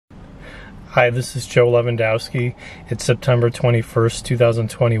Hi, this is Joe Lewandowski. It's September 21st,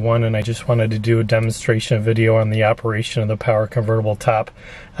 2021, and I just wanted to do a demonstration video on the operation of the power convertible top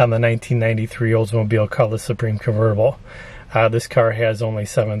on the 1993 Oldsmobile Cutlass Supreme Convertible. This car has only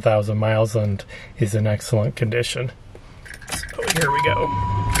 7,000 miles and is in excellent condition. So here we go.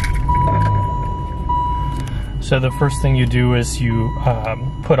 So the first thing you do is you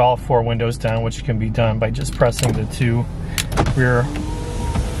put all four windows down, which can be done by just pressing the two rear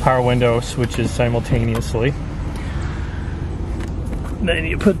power window switches simultaneously. Then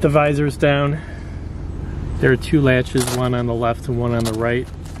you put the visors down. There are two latches, one on the left and one on the right.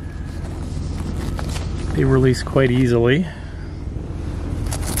 They release quite easily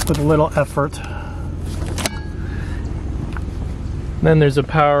with a little effort. Then there's a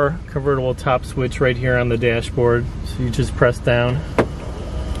power convertible top switch right here on the dashboard. So you just press down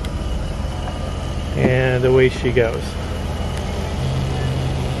and away she goes.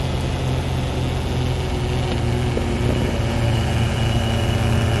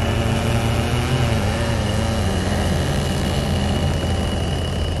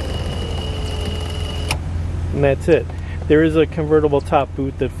 And that's it. There is a convertible top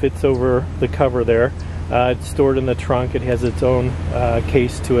boot that fits over the cover there. It's stored in the trunk. It has its own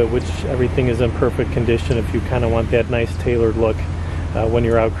case to it, which everything is in perfect condition if you kind of want that nice tailored look when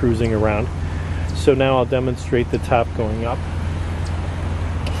you're out cruising around. So now I'll demonstrate the top going up.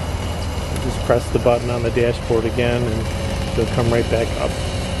 Just press the button on the dashboard again and it'll come right back up.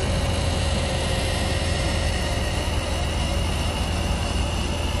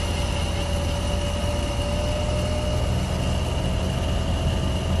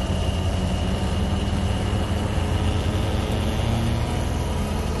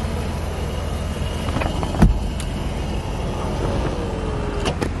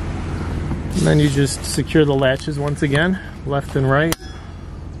 And then you just secure the latches once again, left and right.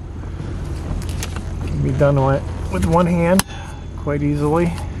 Can be done with one hand quite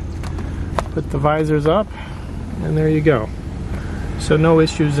easily. Put the visors up, and there you go. So no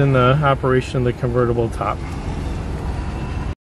issues in the operation of the convertible top.